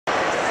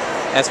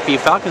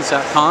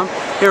SPUFalcons.com.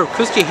 Here with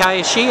Kristi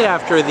Hayashida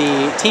after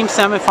the team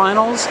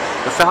semifinals.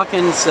 The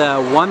Falcons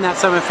won that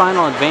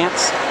semifinal,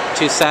 advanced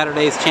to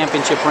Saturday's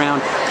championship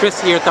round.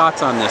 Kristi, your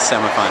thoughts on this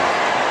semifinal?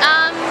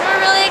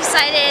 We're really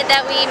excited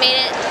that we made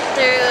it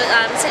through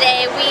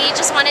today. We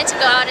just wanted to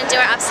go out and do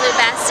our absolute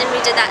best, and we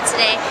did that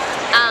today,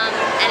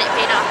 and it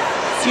paid off.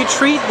 Do you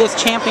treat this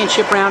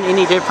championship round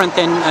any different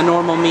than a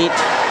normal meet?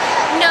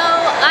 No,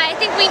 I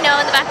think we know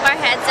in the back of our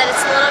heads that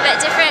it's a little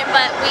bit different,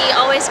 but we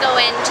always go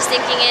in just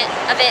thinking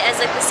of it as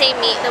like the same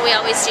meet that we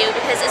always do,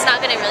 because it's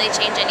not going to really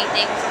change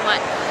anything from what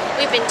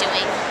we've been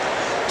doing.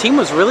 The team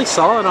was really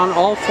solid on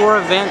all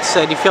 4 events.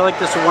 Do you feel like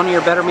this was one of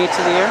your better meets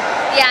of the year?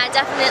 Yeah,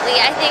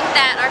 definitely. I think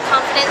that our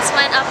confidence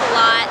went up a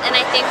lot, and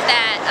I think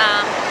that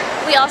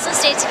we also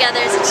stayed together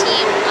as a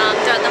team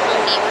throughout the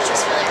whole meet, which was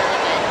really,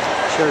 really good.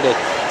 Sure did.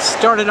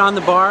 Started on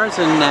the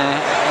bars, and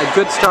a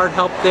good start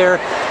helped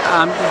there.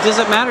 Does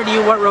it matter to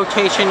you what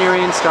rotation you're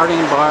in, starting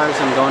in bars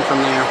and going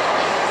from there?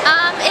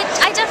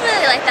 I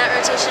definitely like that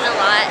rotation a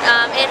lot.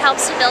 It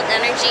helps to build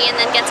energy and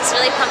then gets us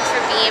really pumped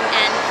for beam,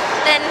 and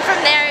then from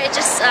there it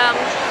just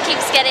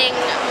keeps getting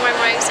more and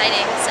more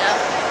exciting. So.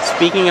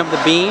 Speaking of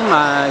the beam,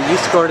 you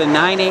scored a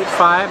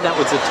 9.85. That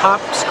was the top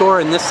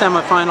score in this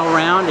semifinal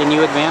round, and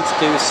you advanced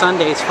to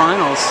Sunday's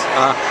finals.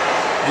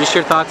 Just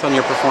your thoughts on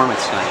your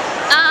performance tonight?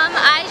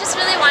 I just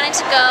really wanted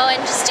to go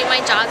and just do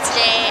my job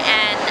today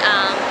and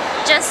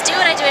just do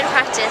what I do in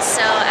practice,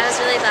 so I was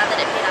really glad that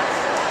it paid off.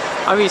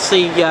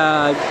 Obviously,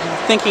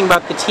 thinking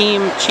about the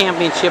team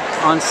championship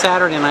on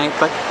Saturday night,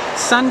 but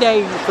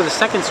Sunday, for the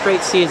 2nd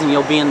straight season,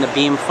 you'll be in the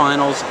beam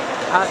finals.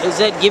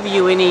 Does that give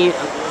you any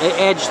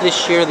edge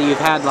this year that you've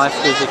had last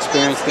year's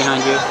experience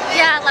behind you?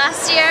 Yeah,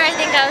 last year I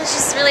think I was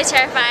just really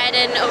terrified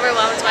and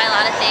overwhelmed by a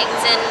lot of things,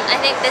 and I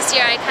think this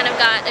year I kind of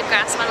got a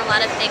grasp on a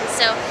lot of things,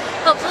 so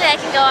hopefully I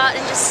can go out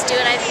and just do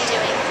what I've been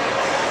doing.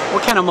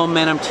 What kind of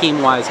momentum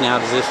team-wise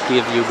now does this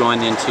give you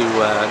going into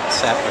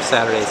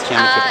Saturday's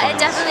championship finals?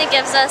 It definitely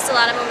gives us a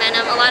lot of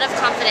momentum, a lot of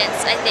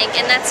confidence, I think,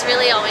 and that's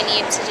really all we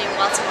need to do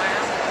well tomorrow.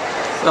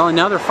 Well,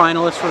 another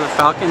finalist for the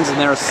Falcons, and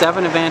there are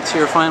 7 events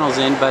your finals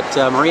in, but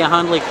Maria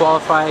Hundley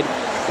qualified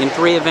in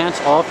 3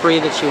 events, all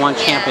 3 that she won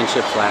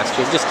championships last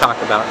year. Just talk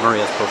about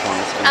Maria's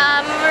performance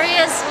tonight.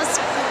 Maria's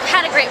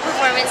had a great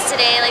performance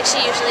today, like she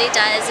usually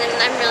does, and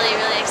I'm really,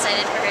 really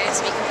excited for her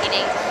to be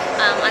competing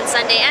on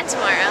Sunday and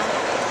tomorrow.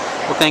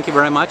 Well, thank you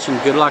very much, and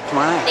good luck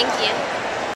tomorrow night. Thank you.